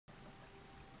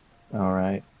All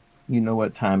right. You know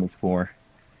what time is for.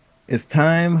 It's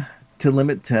time to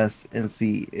limit tests and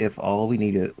see if all we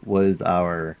needed was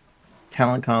our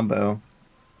talent combo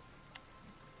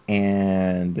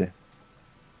and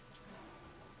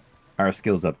our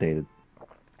skills updated.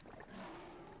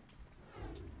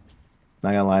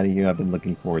 Not gonna lie to you, I've been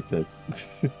looking forward to this.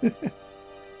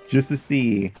 Just to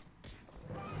see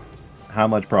how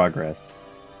much progress.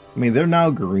 I mean, they're now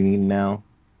green now,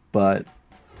 but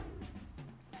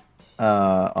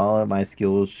all of my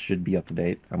skills should be up to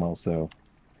date. I'm also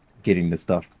getting the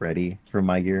stuff ready for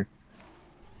my gear.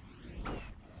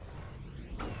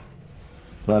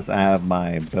 Plus, I have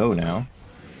my bow now.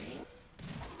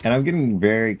 And I'm getting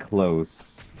very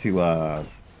close to, I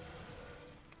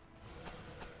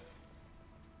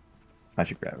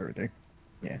should grab everything.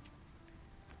 Yeah.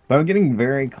 But I'm getting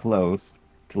very close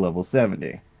to level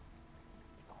 70.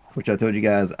 Which I told you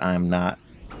guys I'm not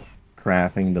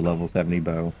crafting the level 70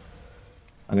 bow.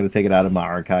 I'm going to take it out of my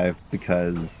archive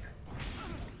because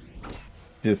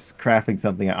just crafting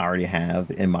something I already have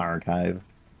in my archive,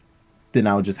 then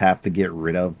I'll just have to get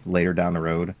rid of later down the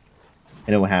road.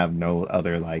 And it will have no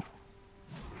other, like,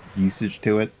 usage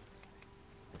to it.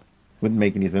 Wouldn't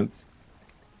make any sense.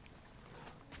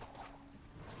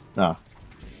 Ah,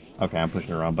 okay, I'm pushing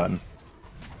the wrong button.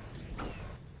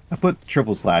 I put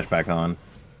triple slash back on,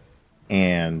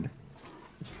 and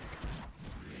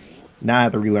now I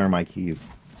have to relearn my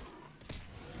keys.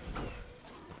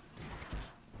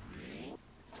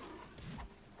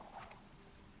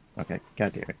 Okay,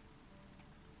 god damn it.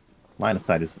 Line of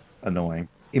sight is annoying.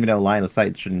 Even though line of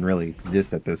sight shouldn't really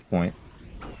exist at this point.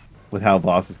 With how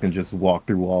bosses can just walk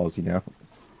through walls, you know?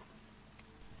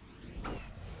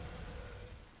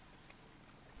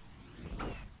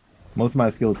 Most of my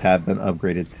skills have been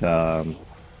upgraded to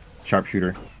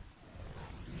Sharpshooter.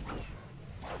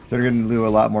 So they're going to do a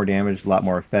lot more damage, a lot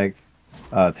more effects.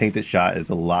 Tainted Shot is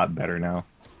a lot better now.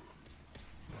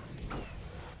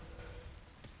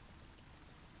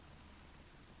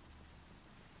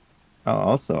 Oh,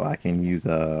 also, I can use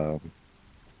some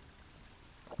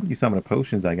of the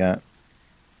potions I got.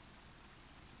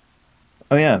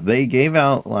 Oh yeah, they gave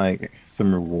out like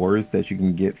some rewards that you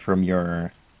can get from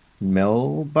your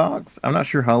mailbox. I'm not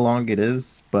sure how long it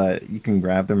is, but you can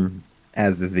grab them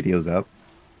as this video's up.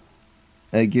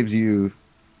 It gives you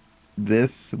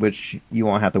this, which you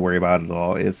won't have to worry about at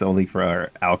all. It's only for our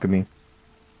alchemy.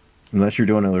 Unless you're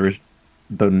doing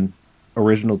the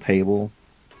original table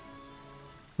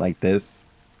like this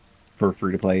for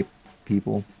free-to-play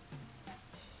people.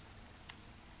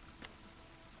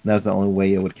 That's the only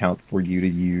way it would count for you to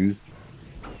use.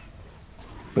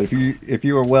 But if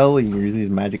you are well and you're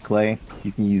using magic clay,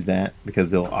 you can use that because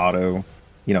they'll auto,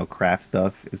 you know, craft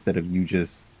stuff instead of you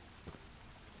just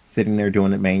sitting there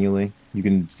doing it manually. You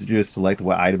can just select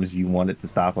what items you want it to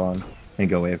stop on and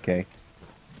go AFK.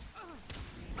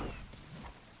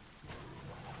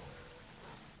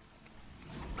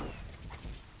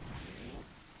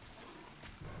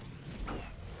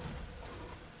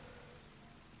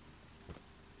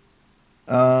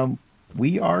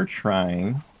 We are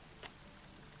trying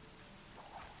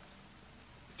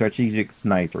strategic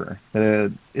sniper.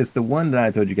 It's the one that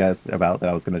I told you guys about that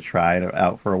I was going to try it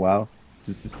out for a while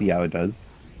just to see how it does.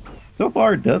 So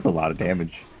far, it does a lot of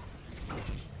damage.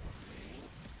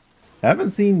 I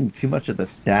haven't seen too much of the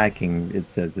stacking it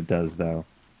says it does, though.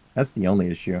 That's the only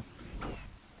issue.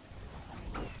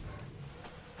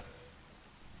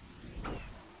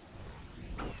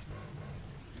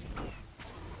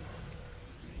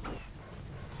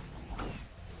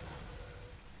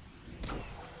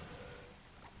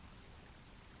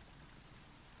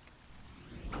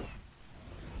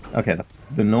 Okay,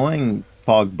 the annoying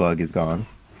fog bug is gone.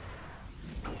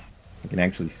 I can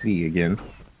actually see again.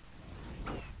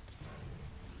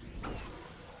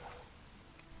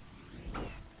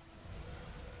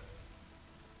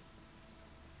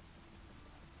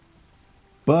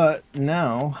 But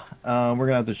now, we're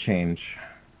gonna have to change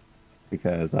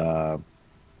because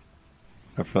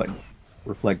reflect,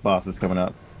 reflect boss is coming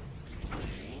up.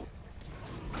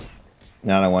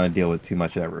 Now I don't want to deal with too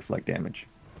much of that reflect damage.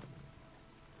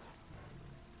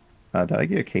 Did I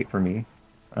get a cape for me?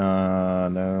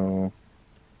 No.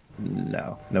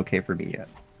 No. No cape for me yet.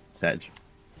 Sedge.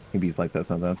 Maybe he's like that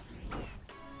sometimes.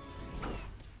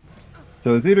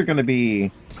 So it's either going to be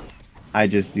I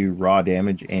just do raw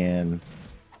damage and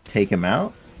take him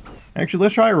out. Actually,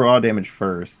 let's try raw damage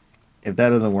first. If that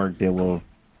doesn't work, then we'll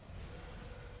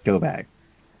go back.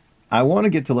 I want to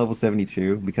get to level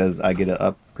 72 because I get an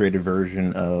upgraded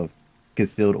version of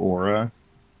Concealed Aura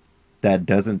that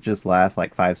doesn't just last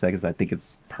like 5 seconds. I think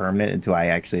it's permanent until I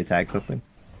actually attack something.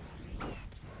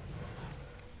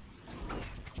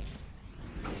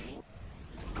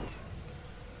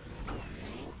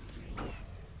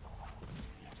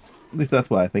 At least that's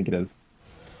what I think it is.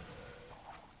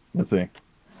 Let's see.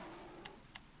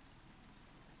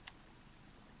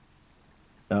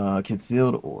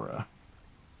 Concealed aura.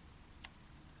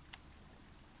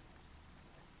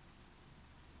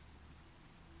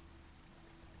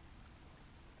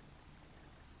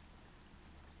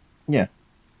 Yeah.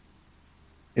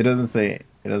 It doesn't say,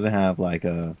 it doesn't have like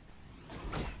a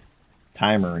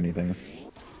timer or anything.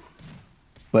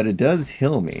 But it does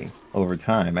heal me over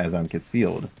time as I'm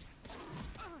concealed.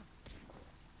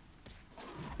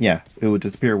 Yeah, it would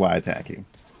disappear while attacking.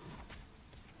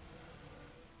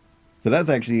 So that's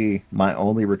actually my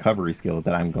only recovery skill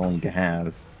that I'm going to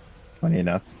have. Funny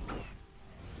enough.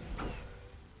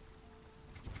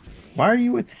 Why are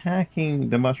you attacking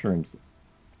the mushrooms?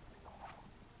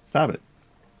 Stop it.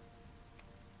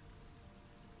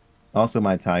 Also,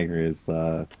 my tiger is,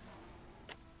 wait,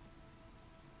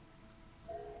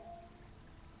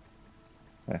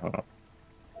 hold on.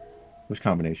 Which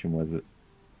combination was it?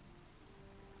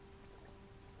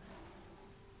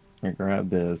 I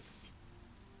grab this.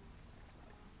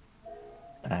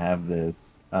 I have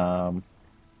this. Phantom.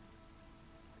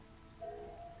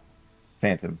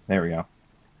 There we go.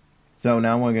 So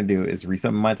now what I'm going to do is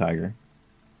resummon my tiger.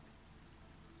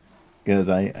 Because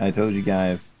I told you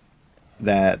guys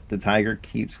that the tiger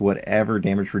keeps whatever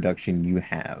damage reduction you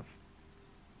have.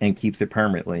 And keeps it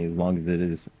permanently as long as it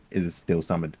is still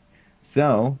summoned.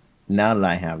 So, now that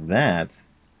I have that,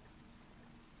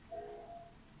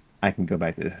 I can go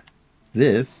back to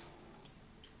this.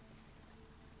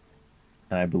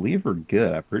 And I believe we're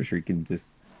good. I'm pretty sure he can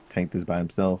just tank this by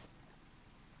himself.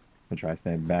 I'm try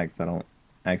stand back so I don't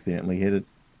accidentally hit it.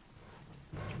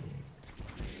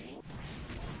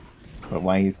 But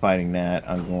while he's fighting that,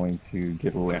 I'm going to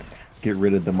get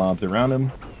rid of the mobs around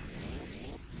him.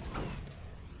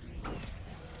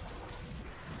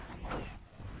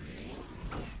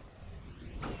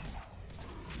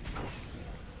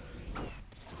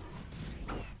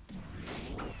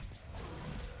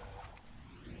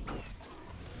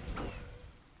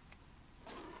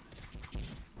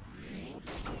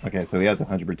 Okay, so he has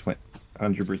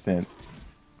 100%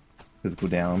 physical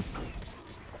down.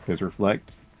 There's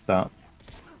reflect. Stop.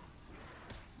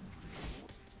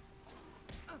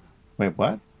 Wait,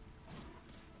 what?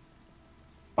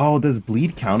 Oh, does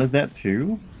bleed count as that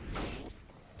too?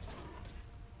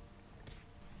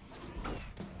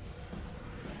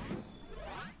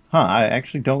 Huh, I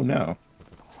actually don't know.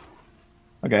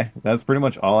 Okay, that's pretty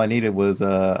much all I needed was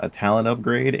a talent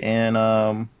upgrade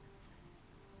and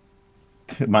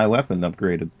my weapon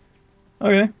upgraded.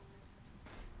 Okay.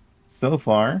 So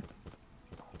far,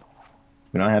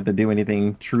 we don't have to do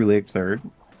anything truly absurd.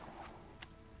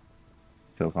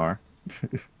 So far.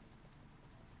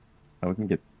 Oh, we can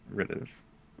get rid of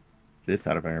this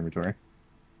out of our inventory.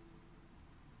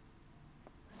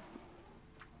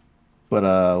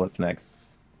 But what's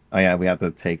next? Oh yeah, we have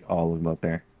to take all of them up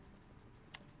there.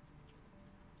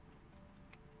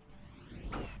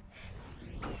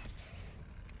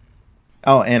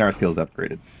 Oh, and our skills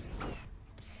upgraded.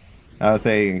 I would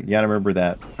say you gotta remember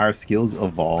that our skills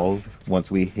evolve once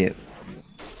we hit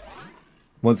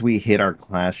our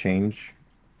class change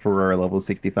for our level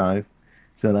 65.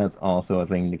 So that's also a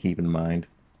thing to keep in mind.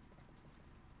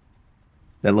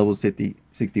 That level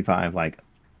 65, like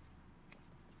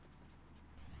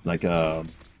hold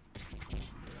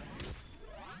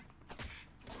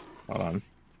on.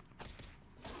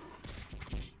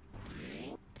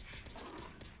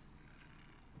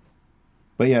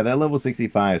 But yeah, that level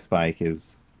 65 spike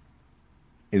is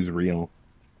real.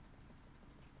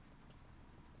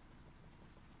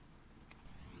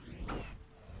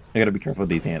 I gotta be careful with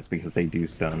these ants because they do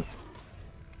stun.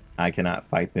 I cannot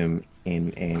fight them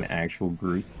in an actual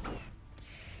group.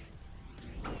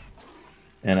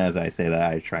 And as I say that,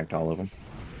 I attract all of them.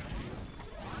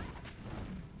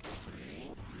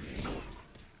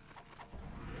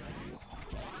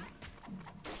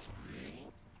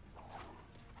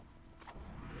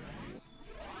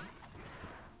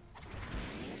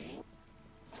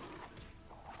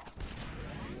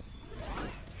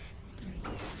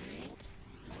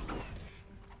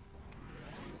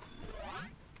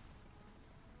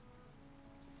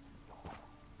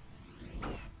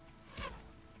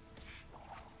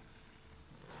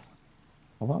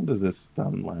 How long does this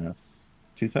stun last?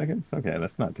 2 seconds? Okay,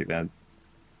 that's not too bad.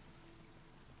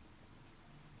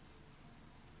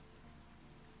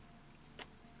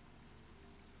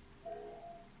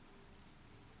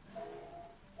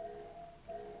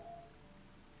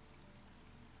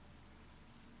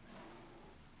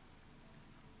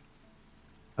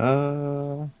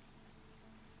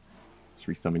 Let's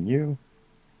resummon you.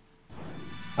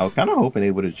 I was kind of hoping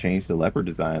they would have changed the leopard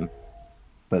design,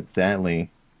 but sadly,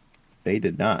 they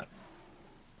did not.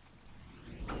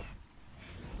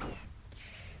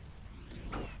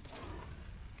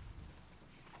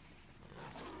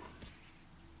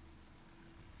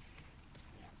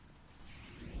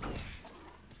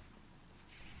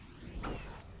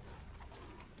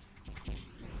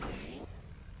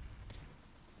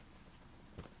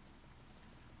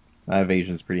 My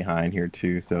evasion is pretty high in here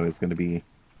too, so it's going to be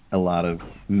a lot of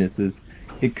misses.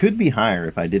 It could be higher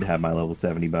if I did have my level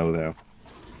 70 bow, though.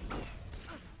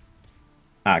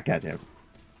 Ah, goddamn.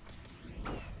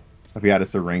 I forgot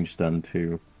it's a range stun,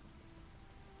 too.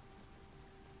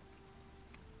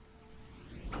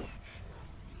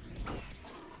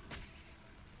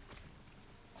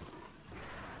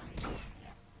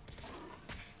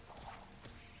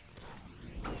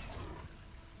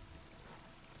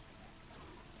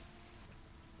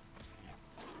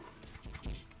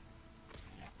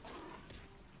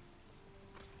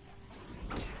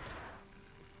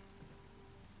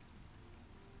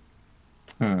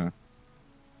 Hmm.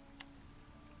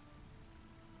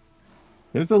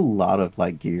 There's a lot of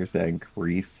like gears that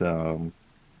increase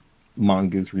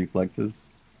mongoose reflexes,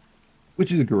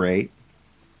 which is great.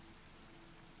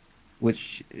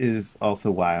 Which is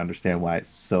also why I understand why it's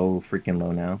so freaking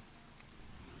low now.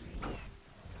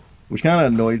 Which kind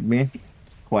of annoyed me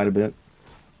quite a bit.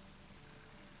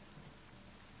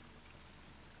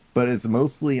 But it's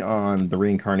mostly on the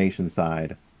reincarnation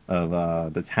side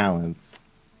of the talents.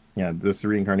 Yeah, this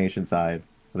reincarnation side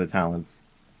of the talents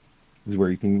is where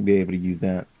you can be able to use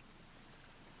that.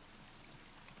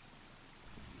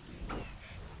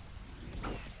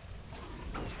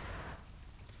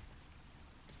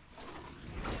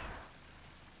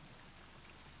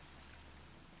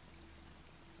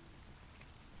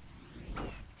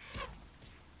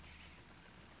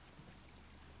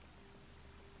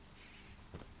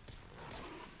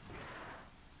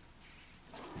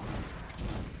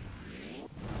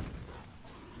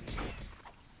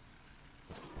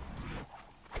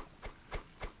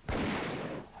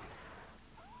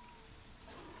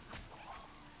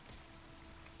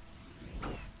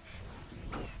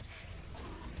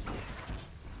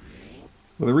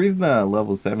 Well, the reason the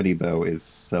level 70 bow is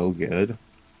so good,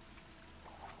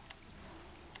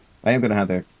 I am going to have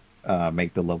to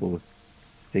make the level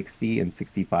 60 and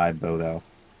 65 bow, though,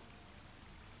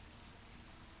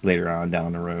 later on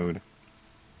down the road.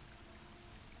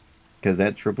 Because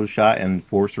that triple shot and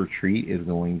force retreat is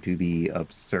going to be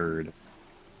absurd.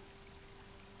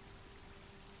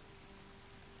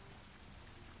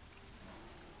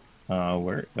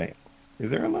 Wait, is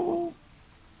there a level?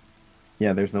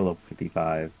 Yeah, there's no level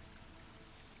 55.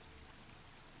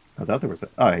 I thought there was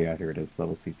oh yeah, here it is,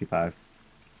 level 65.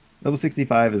 Level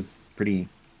 65 is pretty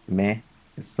meh.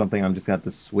 It's something I'm just got to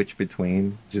switch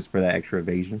between just for that extra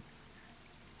evasion.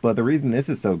 But the reason this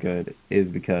is so good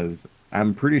is because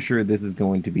I'm pretty sure this is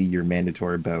going to be your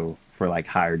mandatory bow for like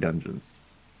higher dungeons.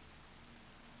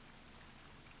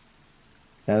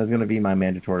 That is going to be my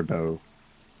mandatory bow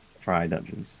for high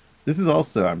dungeons. This is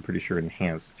also, I'm pretty sure,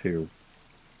 enhanced too.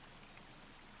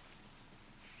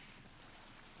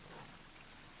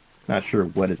 Not sure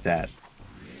what it's at.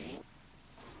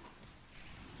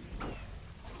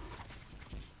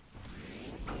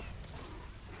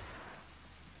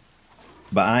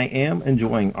 But I am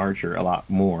enjoying Archer a lot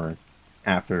more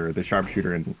after the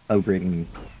Sharpshooter and upgrading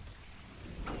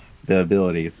the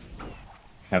abilities.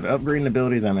 After upgrading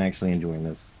abilities, I'm actually enjoying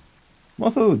this. I'm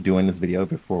also doing this video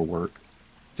before work,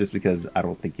 just because I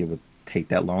don't think it would take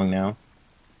that long now.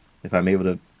 If I'm able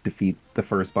to defeat the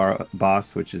first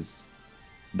boss, which is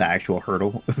the actual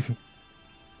hurdle.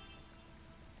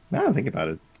 Now I think about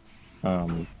it.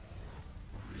 Um,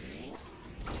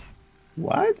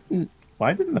 why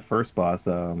didn't the first boss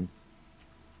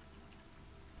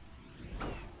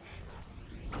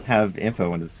have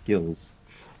info on his skills?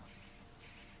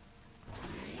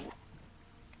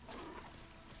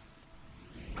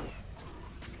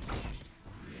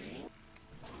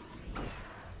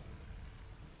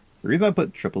 The reason I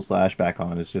put triple slash back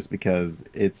on is just because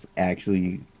it's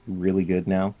actually really good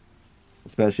now.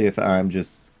 Especially if I'm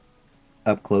just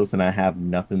up close and I have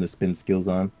nothing to spin skills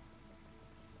on.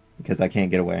 Because I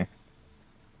can't get away.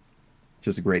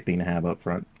 Just a great thing to have up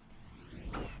front.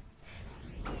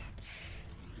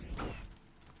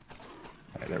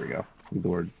 Alright, there we go. We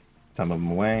lured some of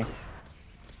them away.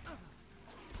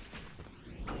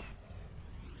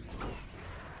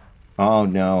 Oh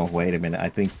no, wait a minute. I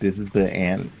think this is the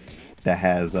ant that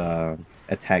has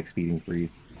attack speed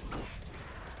increase.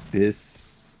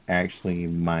 This actually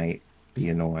might be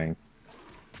annoying.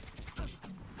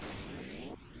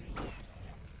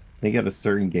 think at a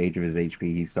certain gauge of his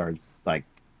HP, he starts like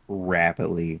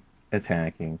rapidly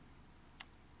attacking.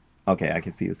 Okay, I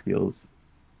can see his skills.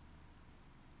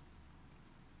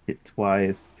 Hit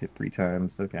twice, hit 3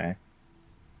 times. Okay.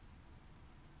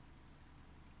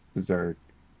 Berserk.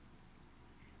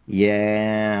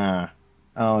 Yeah.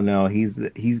 Oh no, he's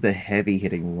the heavy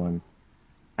hitting one.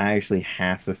 I actually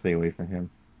have to stay away from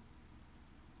him.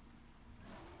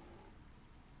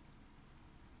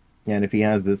 Yeah, and if he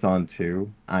has this on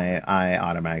too, I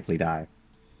automatically die.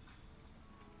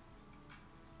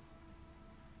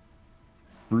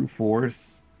 Brute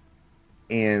force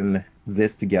and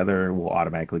this together will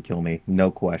automatically kill me. No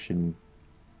question,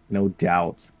 no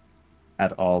doubt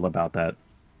at all about that.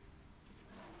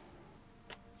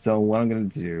 So what I'm gonna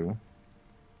do,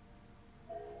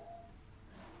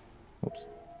 oops,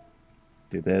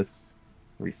 do this,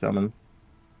 resummon.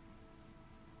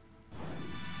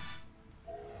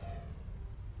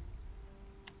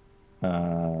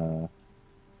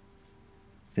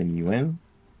 Send you in.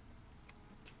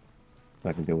 So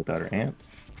I can deal with other ant.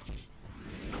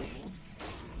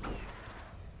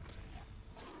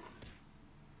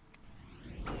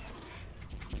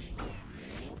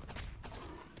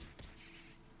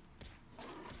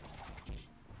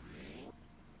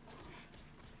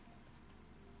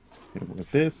 Hit him with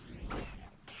this.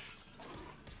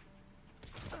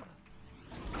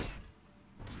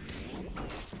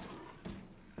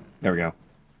 There we go.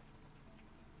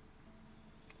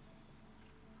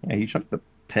 Yeah, he chunked the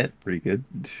pet pretty good.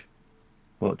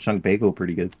 Well, chunked bagel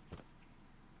pretty good.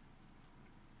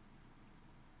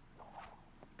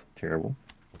 Terrible.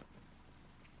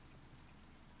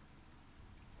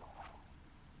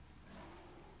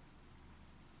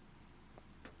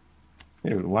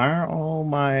 Dude, why are all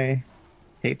my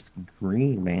capes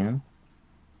green, man?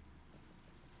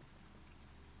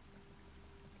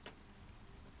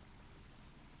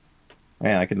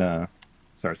 Yeah, I can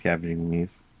start scavenging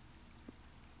these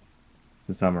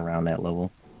since I'm around that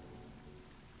level.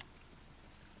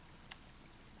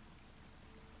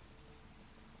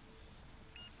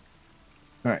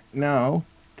 Alright, now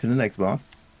to the next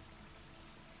boss.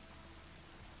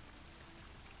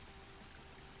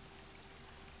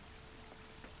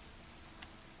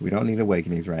 We don't need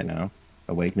awakenings right now.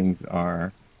 Awakenings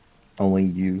are only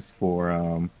used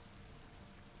for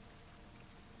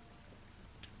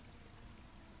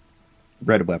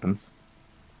red weapons.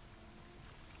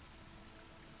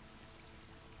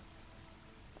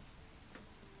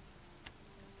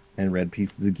 And red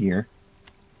pieces of gear.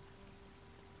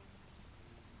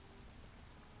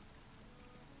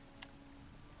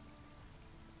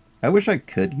 I wish I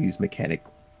could use mechanic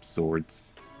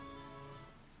swords.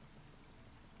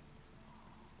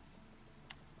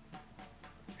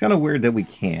 It's kind of weird that we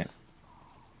can't.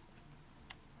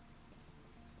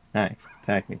 Hi,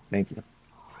 attack me. Thank you.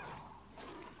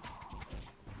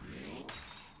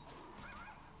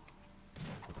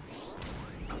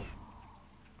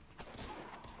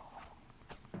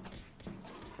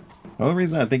 The only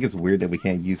reason I think it's weird that we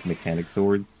can't use mechanic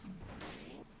swords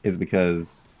is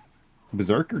because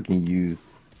Berserker can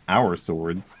use our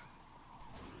swords.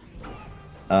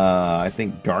 I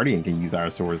think Guardian can use our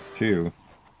swords too.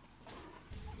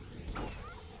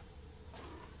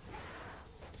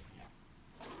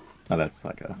 Oh, that's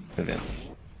like a event.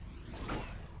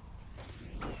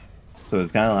 So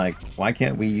it's kind of like, why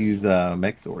can't we use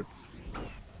mech swords?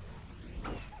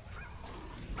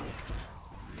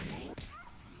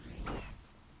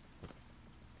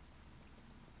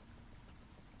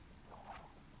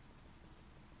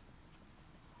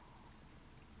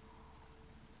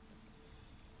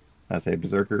 I say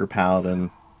Berserker, Paladin.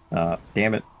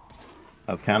 Damn it.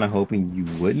 I was kind of hoping you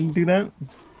wouldn't do that.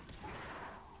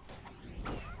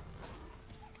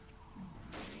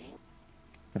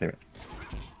 Anyway.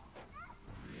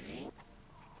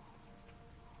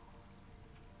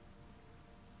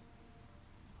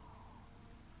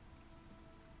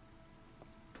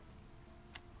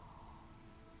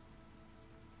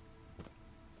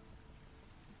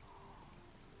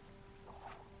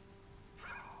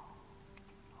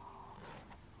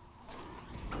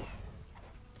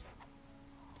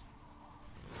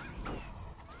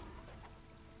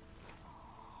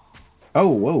 Oh,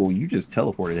 whoa, you just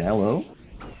teleported. Hello?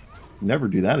 Never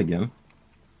do that again.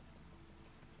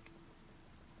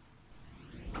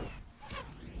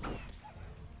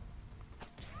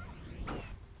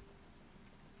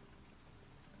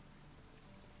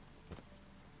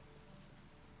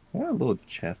 What a little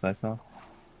chest I saw.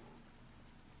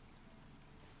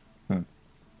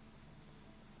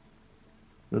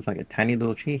 Looks like a tiny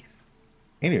little chase.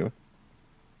 Anyway.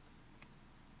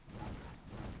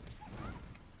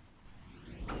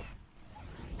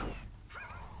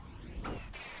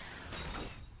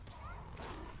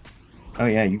 Oh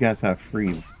yeah, you guys have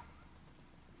freeze.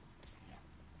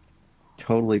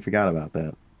 Totally forgot about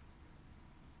that.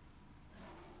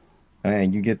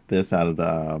 And you get this out of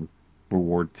the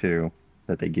reward too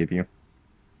that they give you.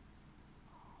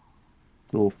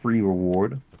 Little free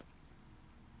reward.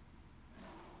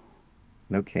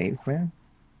 No caves, man.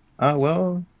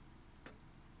 Well,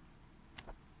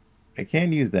 I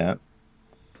can use that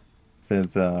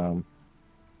since our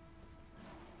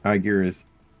gear is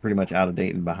pretty much out of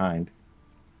date and behind.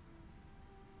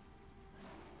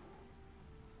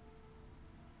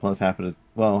 Plus half of this.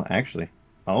 Well, actually,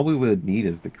 all we would need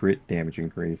is the crit damage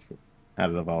increase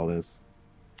out of all this.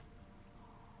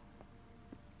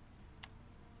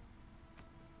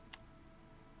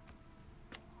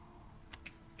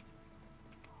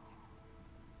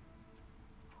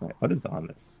 Right, what is on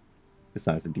this?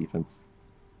 Besides the defense.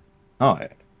 Oh,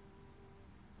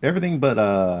 everything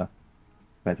but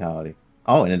vitality.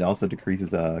 Oh, and it also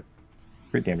decreases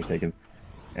crit damage taken.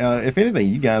 If anything,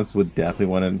 you guys would definitely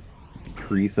want to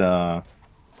decrease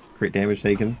crit damage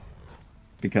taken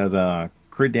because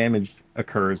crit damage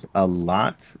occurs a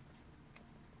lot.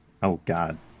 Oh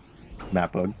god,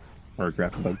 map bug or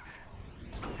graphic bug.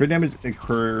 Crit damage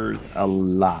occurs a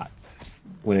lot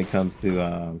when it comes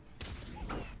to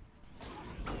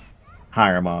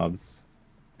higher mobs.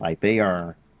 Like they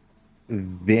are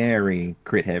very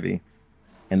crit heavy,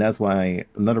 and that's why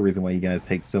another reason why you guys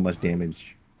take so much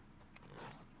damage.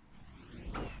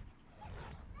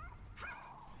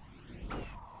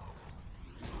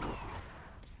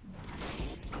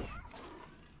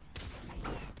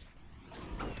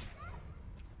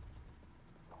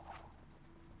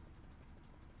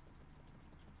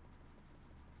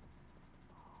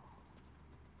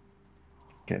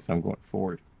 Okay, so I'm going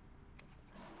forward.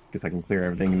 Guess I can clear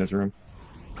everything in this room.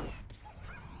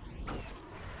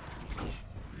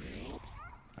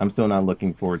 I'm still not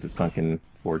looking forward to Sunken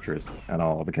Fortress at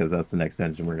all because that's the next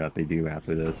dungeon we're going to do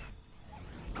after this.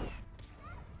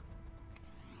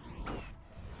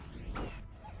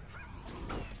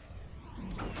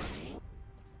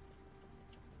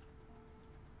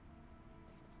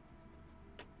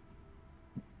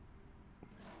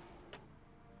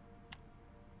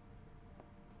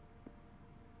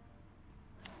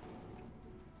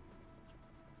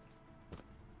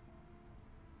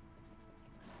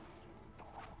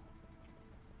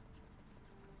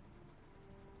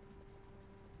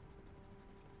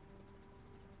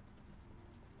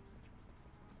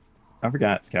 I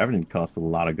forgot, scavenging costs a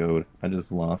lot of gold. I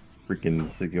just lost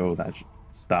freaking 6 gold. I should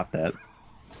stop that.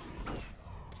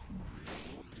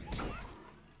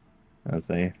 I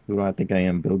say, who do I think I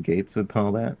am? Bill Gates with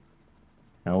all that?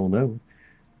 Hell no.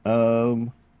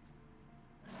 Um,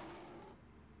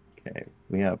 okay,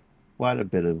 we have quite a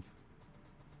bit of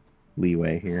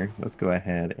leeway here. Let's go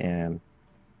ahead and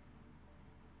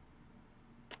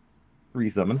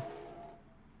resummon.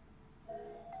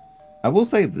 I will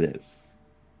say this.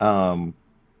 Um,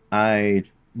 I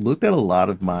looked at a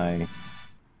lot of my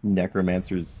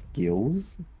Necromancer's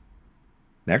skills.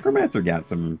 Necromancer got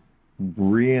some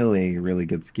really, really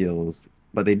good skills,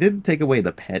 but they did take away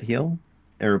the pet heal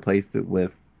and replaced it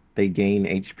with they gain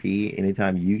HP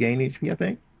anytime you gain HP, I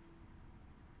think.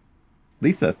 At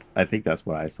least I think that's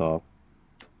what I saw.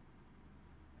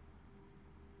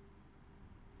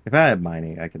 If I had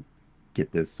mining, I could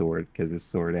get this sword because this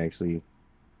sword actually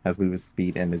has movement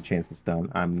speed and the chance to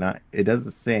stun. I'm not. It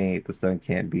doesn't say the stun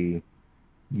can't be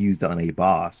used on a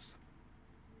boss.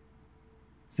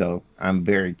 So I'm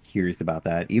very curious about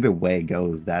that. Either way it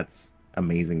goes, that's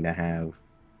amazing to have.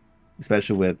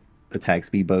 Especially with attack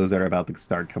speed bows that are about to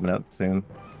start coming up soon.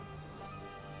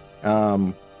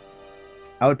 I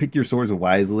would pick your swords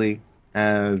wisely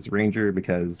as Ranger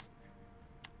because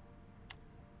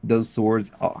those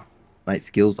swords, like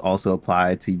skills, also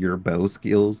apply to your bow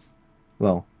skills.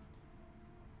 Well,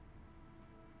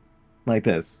 like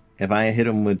this. If I hit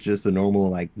him with just a normal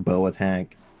like bow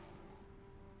attack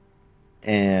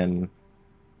and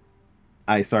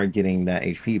I start getting that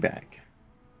HP back.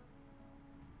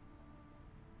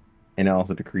 And it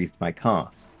also decreased my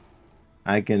cost.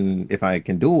 If I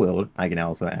can dual wield, I can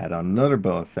also add on another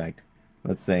bow effect.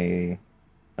 Let's say,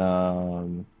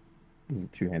 this is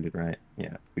two-handed, right?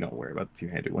 Yeah, we don't worry about the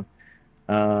two-handed one.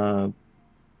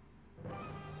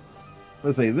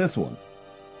 Let's say this one.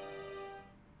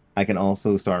 I can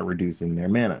also start reducing their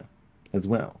mana as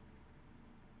well.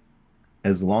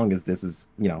 As long as this is,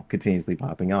 continuously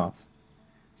popping off.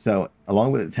 So,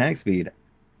 along with attack speed,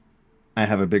 I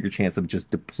have a bigger chance of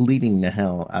just depleting the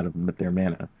hell out of their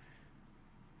mana.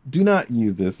 Do not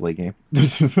use this late game.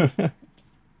 Because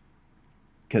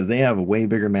they have a way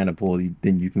bigger mana pool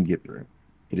than you can get through.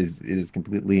 It is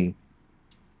completely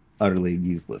utterly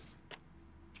useless.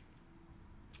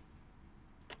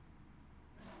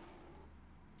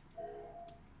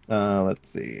 Let's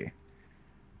see.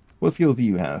 What skills do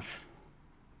you have?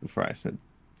 Before I send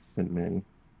them in.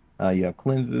 You have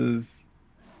cleanses.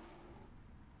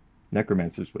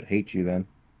 Necromancers would hate you then.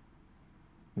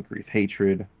 Increase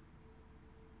hatred.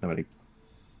 Nobody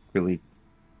really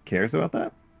cares about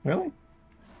that? Really?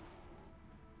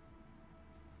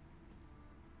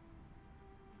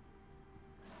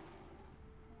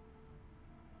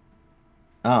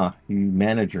 Ah, you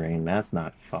mana drain. That's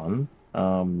not fun.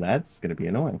 That's gonna be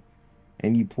annoying.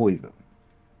 And you poison.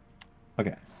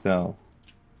 Okay, so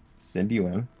send you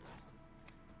in.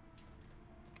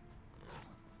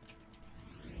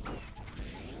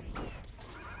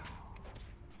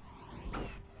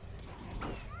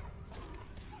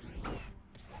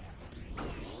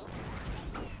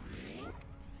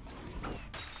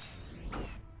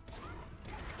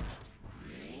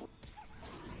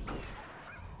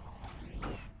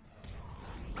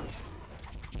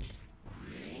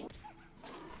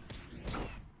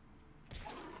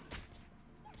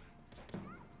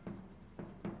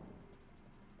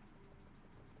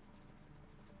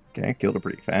 Okay, killed it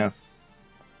pretty fast.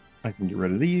 I can get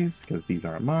rid of these, because these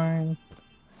aren't mine.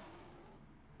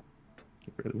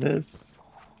 Get rid of this.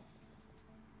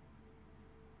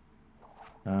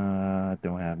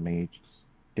 Don't have mage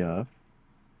stuff.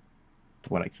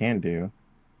 What I can do,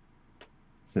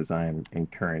 since I am in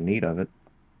current need of it.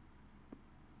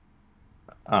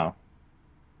 Oh.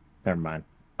 Never mind.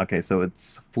 Okay, so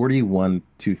it's 41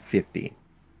 to 50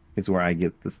 is where I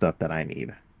get the stuff that I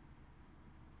need.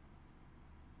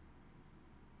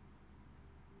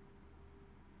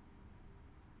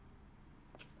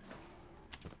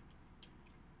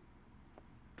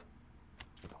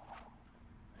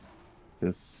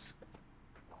 This,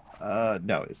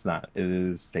 no, it's not. It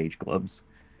is sage gloves.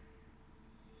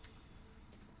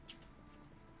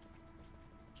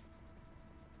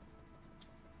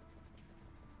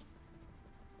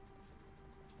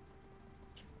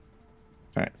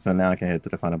 Alright, so now I can head to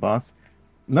the final boss.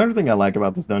 Another thing I like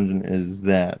about this dungeon is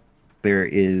that there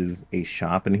is a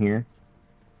shop in here.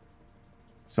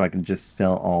 So I can just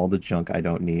sell all the junk I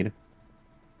don't need.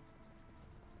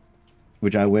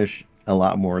 Which I wish a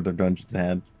lot more of their dungeons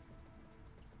had.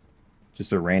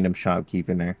 Just a random shopkeep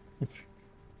in there.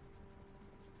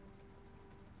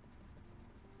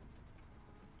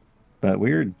 But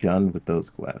we're done with those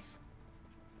quests.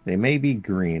 They may be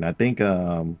green. I think,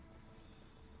 yeah,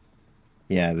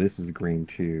 this is green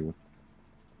too.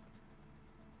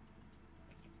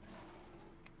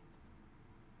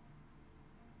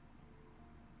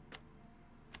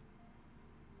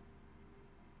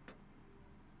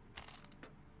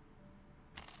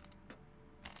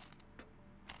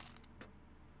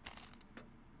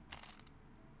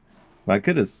 Well, I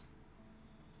could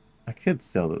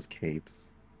sell those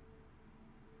capes.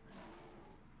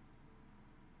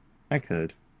 I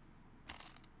could. I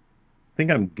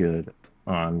think I'm good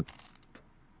on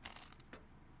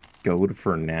gold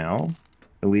for now.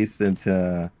 At least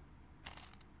until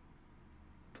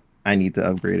I need to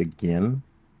upgrade again.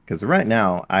 Because right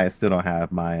now, I still don't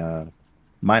have my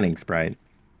mining sprite.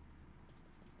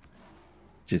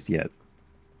 Just yet.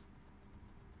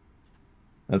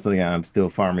 That's something I'm still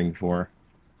farming for.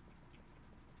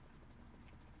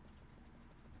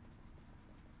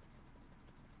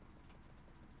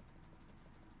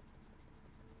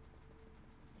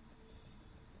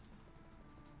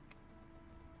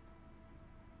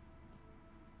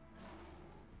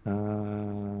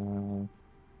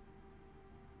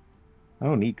 I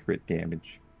don't need crit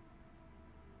damage.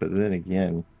 But then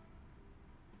again,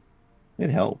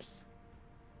 it helps.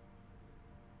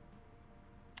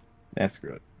 That's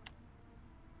good.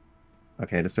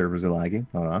 Okay, the servers are lagging.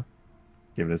 Hold on.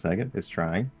 Give it a second. It's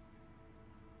trying.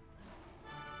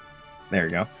 There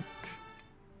we go.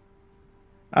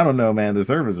 I don't know, man. The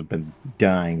servers have been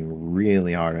dying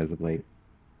really hard as of late.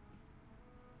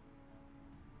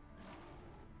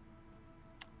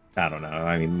 I don't know.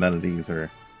 I mean, none of these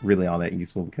are really all that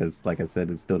useful because, like I said,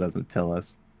 it still doesn't tell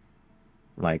us,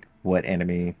 like, what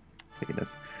enemy... Take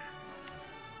this.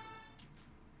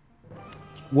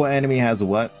 What enemy has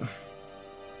what?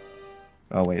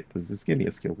 Oh, wait. Does this give me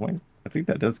a skill point? I think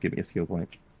that does give me a skill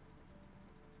point.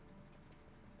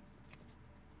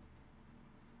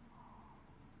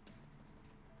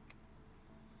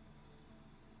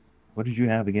 What did you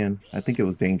have again? I think it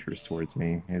was dangerous towards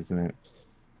me, isn't it?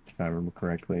 If I remember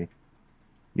correctly.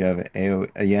 You have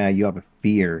yeah, you have a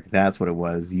fear. That's what it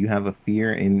was. You have a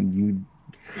fear and you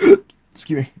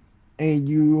excuse me. And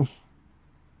you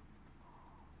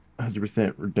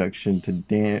 100% reduction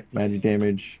to magic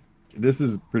damage. This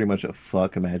is pretty much a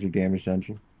fuck magic damage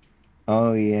dungeon.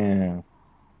 Oh yeah.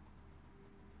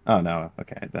 Oh no.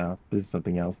 Okay, no. This is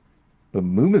something else. But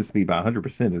movement speed by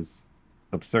 100% is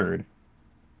absurd.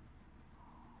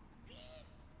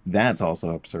 That's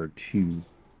also absurd too.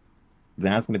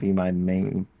 That's gonna be my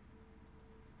main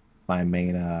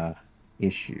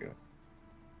issue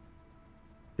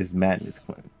is madness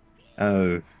cleanse.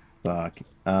 Oh fuck.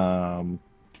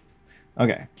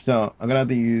 Okay, so I'm gonna have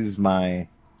to use my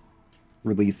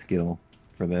release skill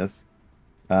for this.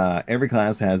 Every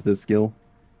class has this skill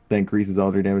that increases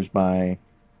all their damage by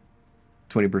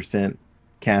 20%,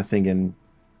 casting and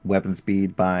weapon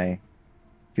speed by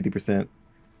 50%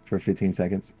 for 15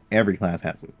 seconds. Every class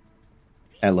has it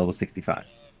at level 65.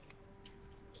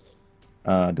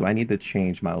 Do I need to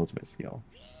change my ultimate skill?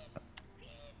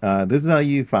 This is how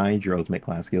you find your ultimate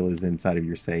class skill is inside of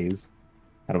your saves.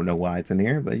 I don't know why it's in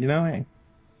here, but you know, hey.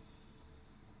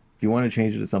 If you want to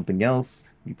change it to something else,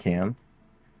 you can.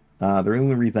 The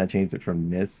only reason I changed it from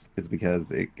this is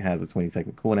because it has a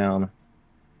 20-second cooldown.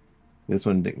 This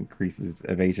one increases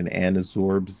evasion and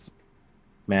absorbs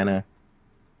mana.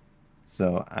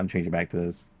 So I'm changing back to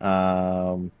this.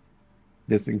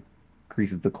 This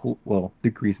increases the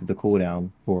decreases the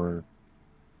cooldown for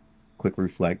quick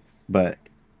reflex, but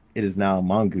it is now a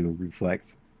Mongu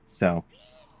reflex. So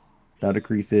that'll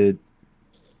decrease it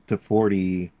to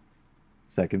 40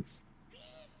 seconds.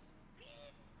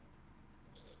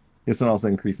 This one also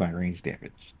increased my range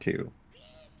damage too.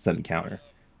 Sudden counter.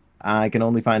 I can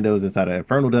only find those inside of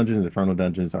Infernal Dungeons. Infernal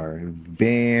Dungeons are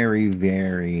very,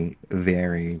 very,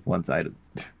 very one-sided.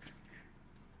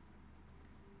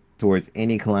 Towards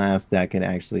any class that can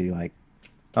actually, like...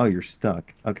 Oh, you're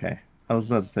stuck. Okay. I was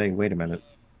about to say, wait a minute.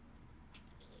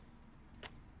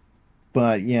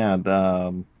 But, yeah,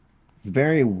 it's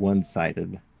very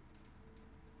one-sided.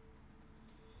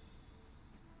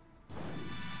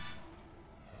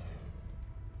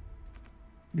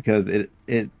 Because it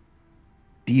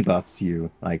debuffs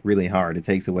you, like, really hard. It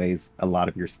takes away a lot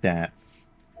of your stats.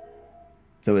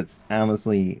 So it's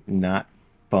honestly not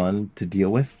fun to deal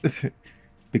with.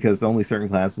 Because only certain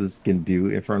classes can do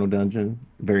Infernal Dungeon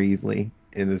very easily.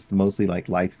 And it's mostly like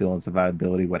lifesteal and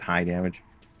survivability with high damage.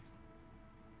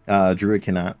 Druid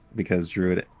cannot, because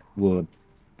Druid will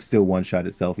still one-shot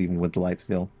itself even with the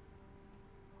lifesteal.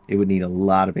 It would need a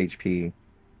lot of HP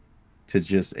to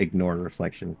just ignore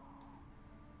reflection.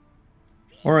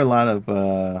 Or a lot of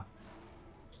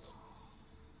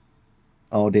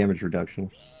all damage reduction.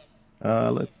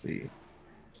 Let's see.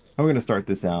 How are we going to start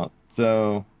this out?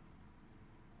 So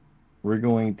we're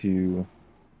going to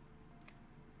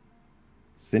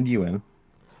send you in.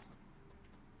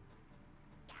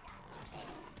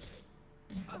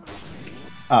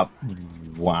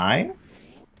 Why?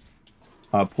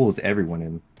 Pulls everyone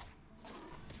in.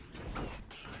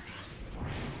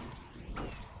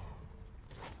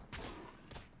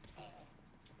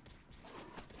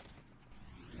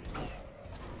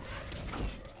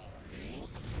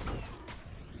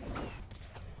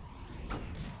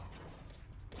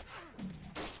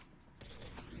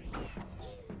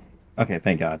 Okay,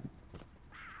 thank God.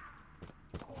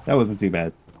 That wasn't too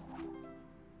bad.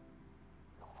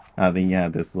 Then you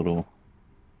have this little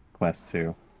quest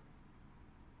too,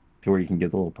 to where you can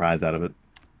get the little prize out of it.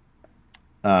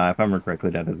 If I remember correctly,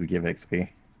 that doesn't give XP.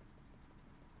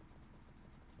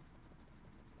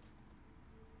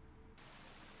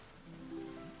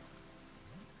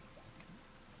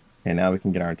 And now we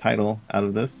can get our title out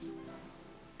of this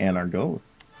and our gold.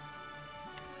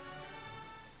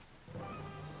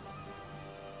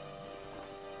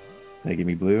 They give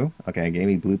me blue. Okay, gave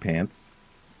me blue pants.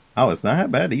 Oh, it's not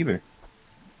that bad either.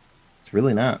 It's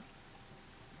really not.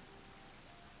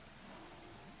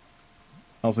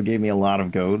 Also gave me a lot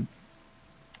of gold.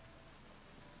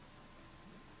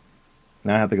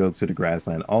 Now I have to go to the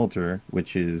Grassland Altar,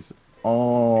 which is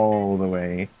all the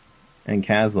way in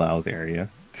Kaslow's area.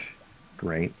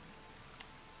 Great.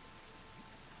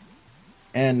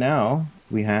 And now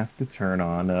we have to turn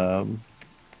on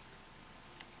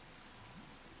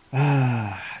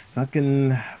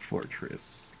Sunken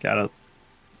Fortress. Gotta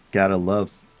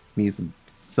love me some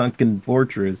Sunken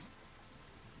Fortress.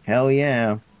 Hell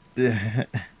yeah.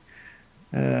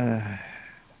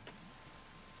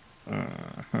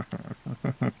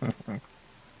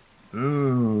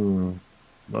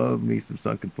 Love me some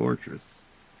Sunken Fortress.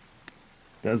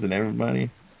 Doesn't everybody?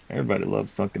 Everybody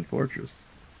loves Sunken Fortress.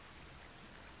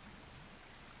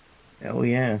 Hell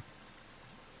yeah.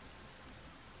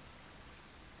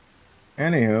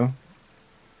 Anywho,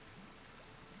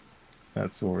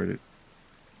 that's sorted.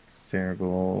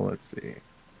 Sergal, let's see.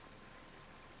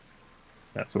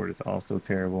 That sword is also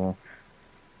terrible.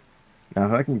 Now,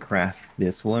 if I can craft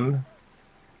this one,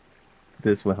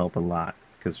 this will help a lot.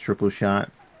 Because triple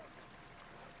shot,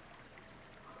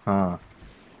 huh?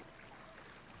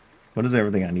 What is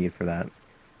everything I need for that?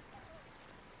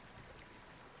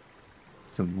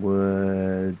 Some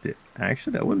wood.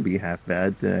 Actually, that wouldn't be half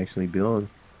bad to actually build.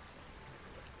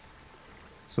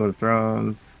 Sword of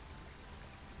Thrones.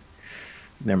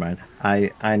 Never mind.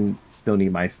 I still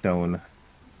need my stone.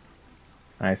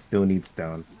 I still need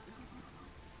stone.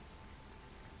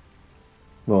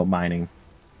 Well, mining.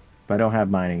 If I don't have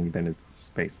mining, then it's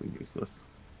basically useless.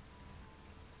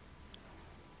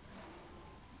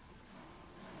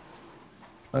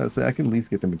 So I can at least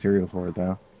get the material for it,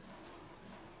 though.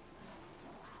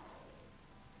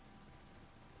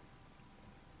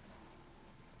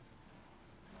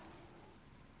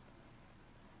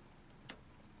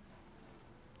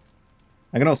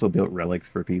 I can also build relics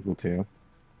for people, too,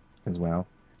 as well.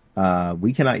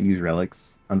 We cannot use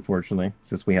relics, unfortunately,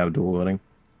 since we have dual wielding.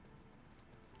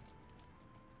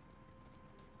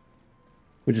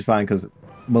 Which is fine, because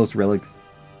most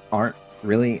relics aren't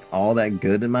really all that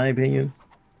good, in my opinion.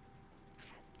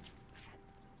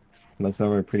 Most of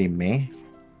them are pretty meh.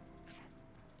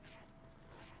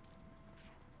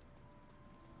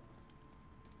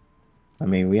 I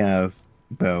mean, we have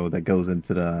bow that goes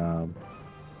into the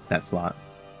that slot.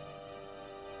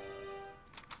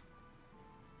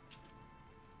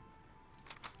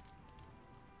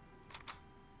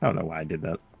 I don't know why I did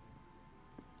that.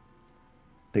 I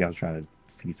think I was trying to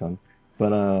see some. But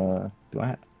do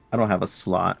I don't have a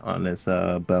slot on this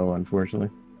bow, unfortunately.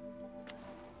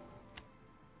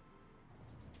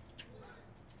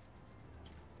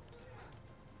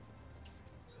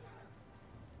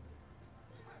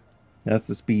 That's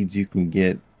the speeds you can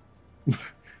get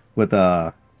with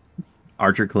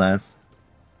archer class.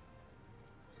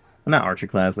 Well, not archer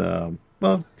class,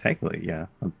 well, technically, yeah.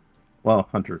 Well,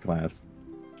 hunter class.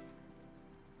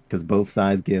 Because both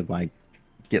sides get like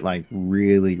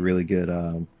really, really good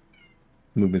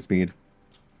movement speed.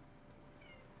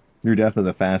 You're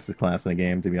definitely the fastest class in the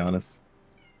game, to be honest.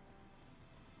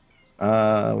 We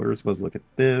were supposed to look at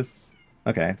this.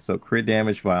 Okay, so crit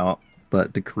damage while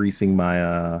but decreasing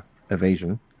my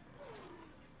evasion.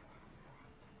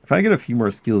 If I get a few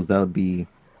more skills, that would be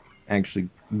actually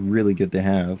really good to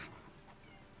have.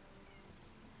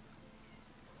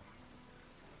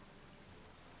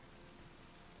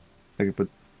 I could put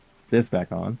this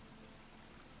back on.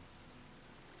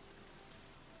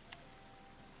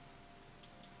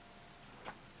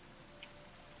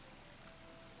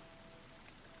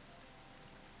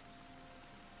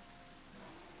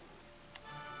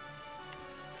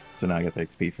 So now I get the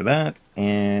XP for that,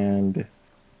 and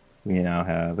we now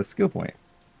have a skill point.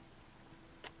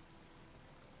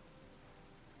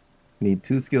 Need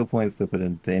 2 skill points to put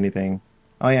into anything.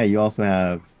 Oh yeah, you also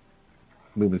have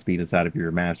movement speed inside of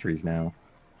your masteries now.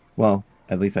 Well,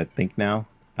 at least I think now.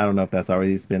 I don't know if that's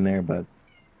already been there, but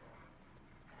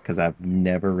because I've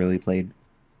never really played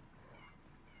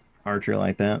Archer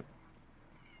like that.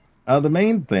 The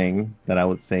main thing that I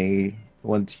would say,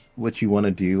 what you want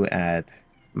to do at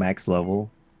max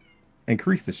level,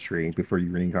 increase this tree before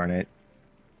you reincarnate.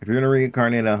 If you're going to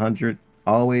reincarnate at 100,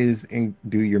 always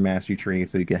do your mastery tree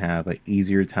so you can have an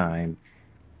easier time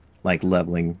like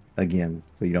leveling again,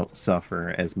 so you don't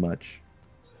suffer as much.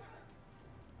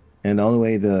 And the only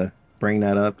way to bring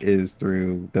that up is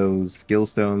through those skill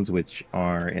stones, which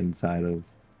are inside of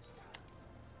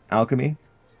alchemy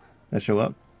that show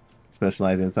up,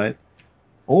 specialized insight,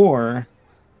 or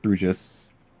through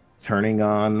just turning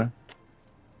on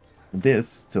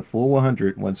this to full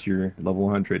 100 once you're level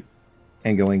 100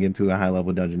 and going into a high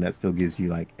level dungeon that still gives you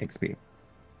like XP.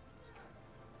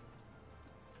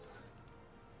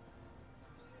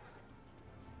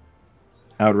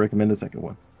 I would recommend the second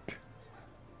one,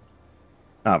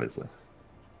 obviously.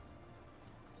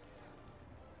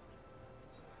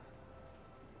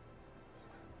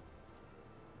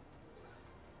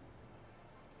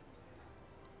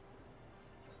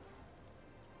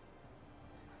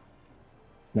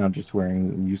 Now I'm just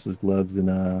wearing useless gloves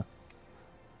and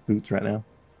boots right now.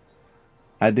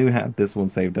 I do have this one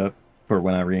saved up for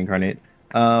when I reincarnate.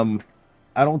 Um,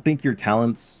 I don't think your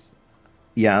talents,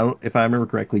 yeah, if I remember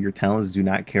correctly, your talents do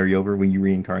not carry over when you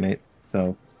reincarnate.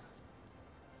 So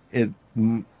it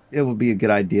it would be a good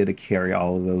idea to carry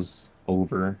all of those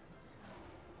over.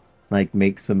 Like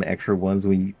make some extra ones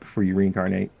when you before you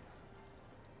reincarnate.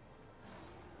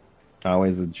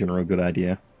 Always a general good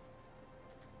idea.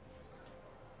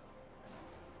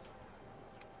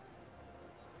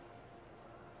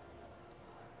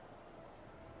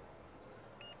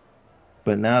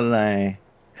 But now that I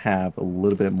have a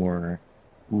little bit more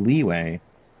leeway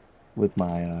with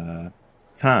my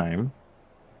time,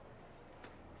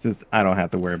 since I don't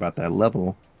have to worry about that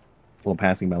level, well,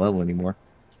 passing my level anymore.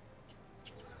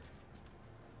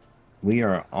 We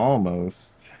are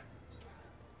almost,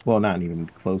 well, not even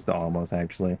close to almost,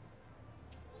 actually.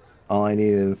 All I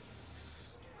need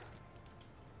is,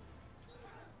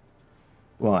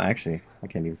 well, actually, I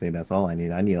can't even say that's all I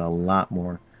need. I need a lot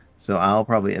more. So I'll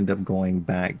probably end up going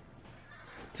back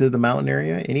to the mountain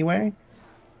area anyway.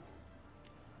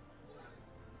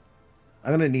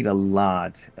 I'm gonna need a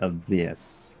lot of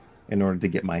this in order to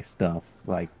get my stuff,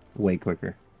 like, way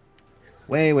quicker.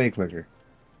 Way, way quicker.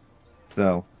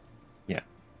 So, yeah.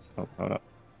 Oh, hold up.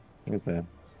 What's that?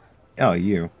 Oh,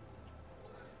 you.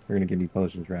 You're gonna give me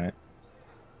potions, right?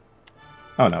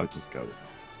 Oh, no, just go.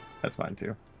 That's fine,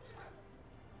 too.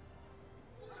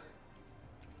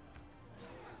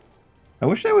 I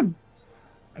wish they would...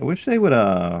 I wish they would,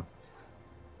 hold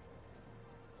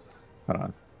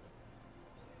on.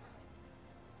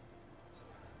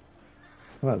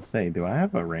 I was about to say, do I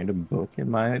have a random book in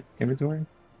my inventory?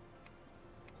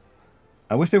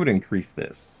 I wish they would increase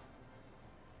this.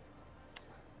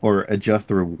 Or adjust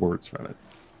the rewards from it.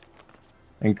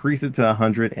 Increase it to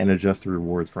 100 and adjust the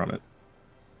rewards from it.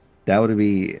 That would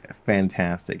be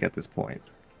fantastic at this point.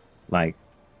 Like,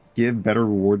 give better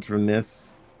rewards from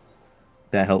this.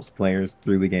 That helps players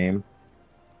through the game.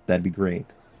 That'd be great.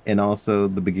 And also,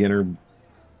 the beginner,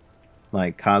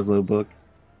 like, Coslo book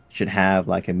should have,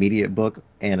 like, immediate book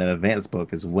and an advanced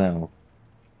book as well.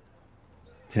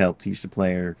 To help teach the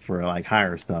player for, like,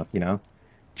 higher stuff, you know?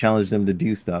 Challenge them to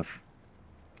do stuff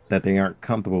that they aren't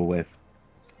comfortable with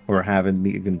or haven't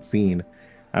even seen.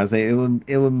 I would say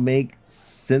it would make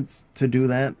sense to do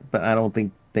that, but I don't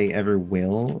think they ever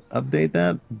will update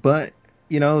that. But,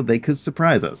 you know, they could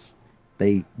surprise us.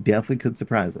 They definitely could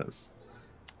surprise us.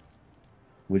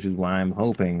 Which is why I'm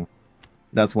hoping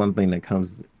that's one thing that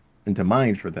comes into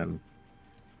mind for them.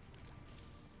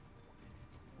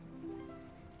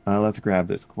 Let's grab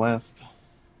this quest.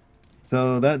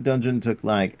 So that dungeon took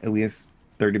like at least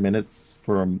 30 minutes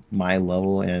for my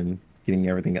level and getting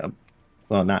everything up.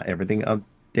 Well, not everything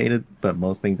updated, but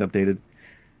most things updated.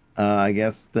 I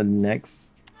guess the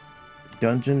next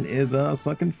dungeon is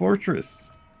Sunken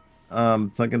Fortress.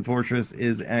 Sunken Fortress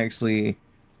is actually,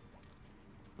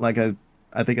 like I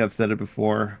think I've said it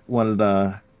before, one of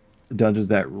the dungeons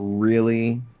that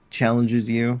really challenges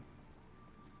you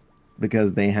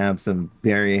because they have some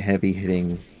very heavy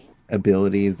hitting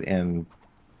abilities and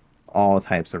all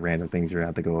types of random things you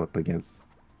have to go up against.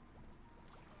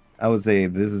 I would say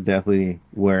this is definitely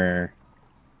where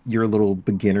your little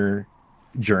beginner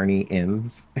journey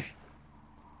ends.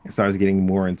 It starts getting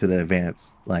more into the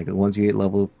advanced. Like once you hit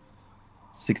level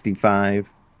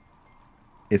 65,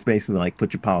 it's basically like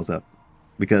put your paws up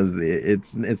because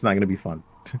it's not going to be fun.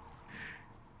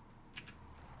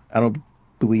 I don't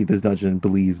believe this dungeon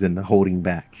believes in holding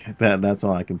back. That's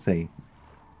all I can say.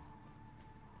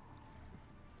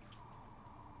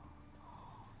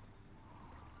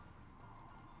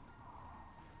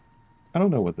 I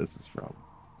don't know what this is from.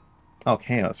 Oh,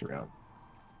 Chaos Realm.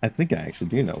 I think I actually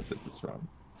do know what this is from.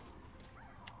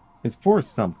 It's for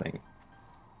something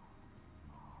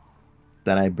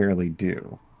that I barely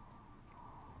do.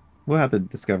 We'll have to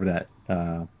discover that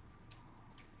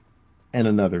in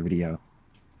another video.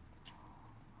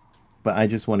 But I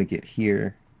just want to get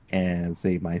here and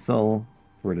save my soul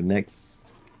for the next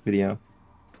video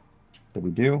that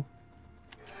we do.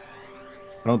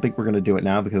 I don't think we're going to do it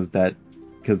now because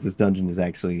this dungeon is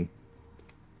actually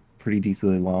pretty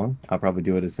decently long. I'll probably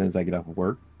do it as soon as I get off of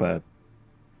work, but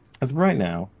as of right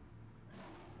now,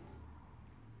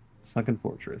 Sunken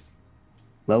Fortress,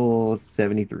 level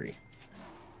 73.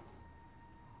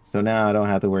 So now I don't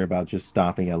have to worry about just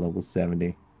stopping at level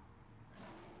 70.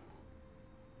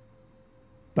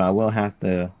 But I will have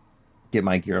to get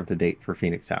my gear up to date for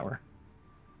Phoenix Tower.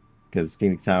 Because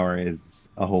Phoenix Tower is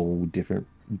a whole different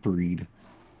breed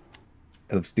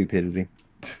of stupidity.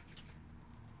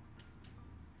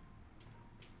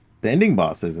 The ending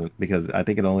boss isn't, because I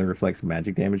think it only reflects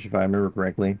magic damage if I remember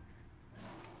correctly.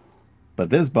 But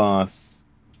this boss,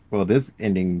 well, this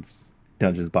ending's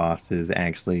dungeon's boss is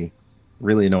actually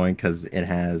really annoying because it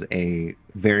has a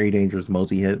very dangerous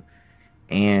multi-hit.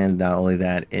 And not only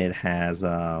that, it has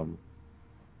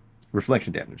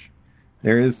reflection damage.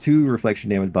 There is 2 reflection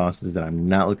damage bosses that I'm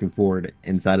not looking forward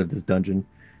inside of this dungeon.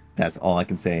 That's all I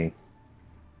can say.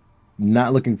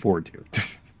 Not looking forward to.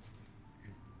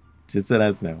 Just so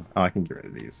that's no. Oh, I can get rid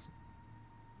of these.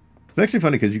 It's actually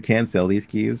funny because you can sell these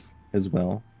keys as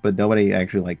well, but nobody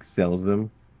actually like sells them.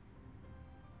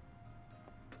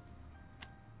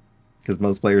 because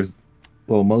most players,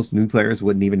 well, most new players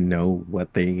wouldn't even know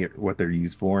what they're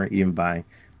used for, even by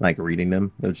like reading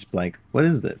them. They'll just be like, "What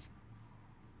is this?"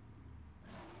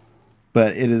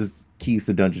 But it is keys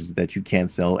to dungeons that you can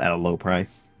sell at a low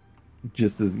price,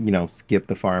 just as skip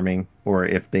the farming, or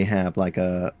if they have like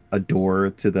a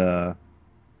door to the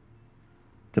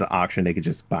auction, they could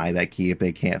just buy that key if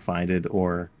they can't find it,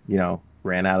 or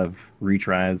ran out of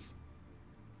retries,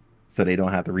 so they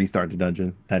don't have to restart the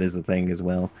dungeon. That is a thing as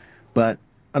well. But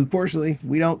unfortunately,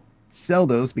 we don't sell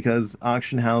those because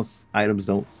auction house items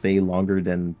don't stay longer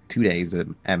than 2 days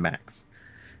at max.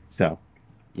 So,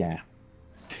 yeah,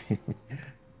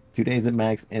 2 days at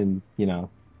max, and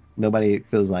nobody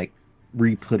feels like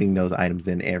re-putting those items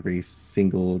in every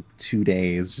single 2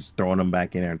 days, just throwing them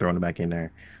back in there, throwing them back in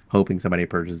there, hoping somebody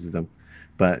purchases them.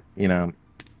 But you know,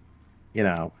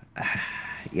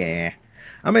 yeah,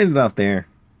 I'm ending it off there.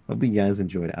 Hope you guys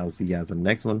enjoyed. I'll see you guys on the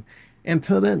next one.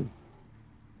 Until then,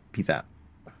 peace out.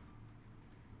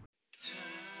 Time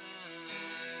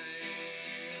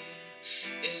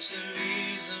is the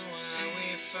reason why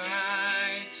we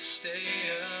fight to stay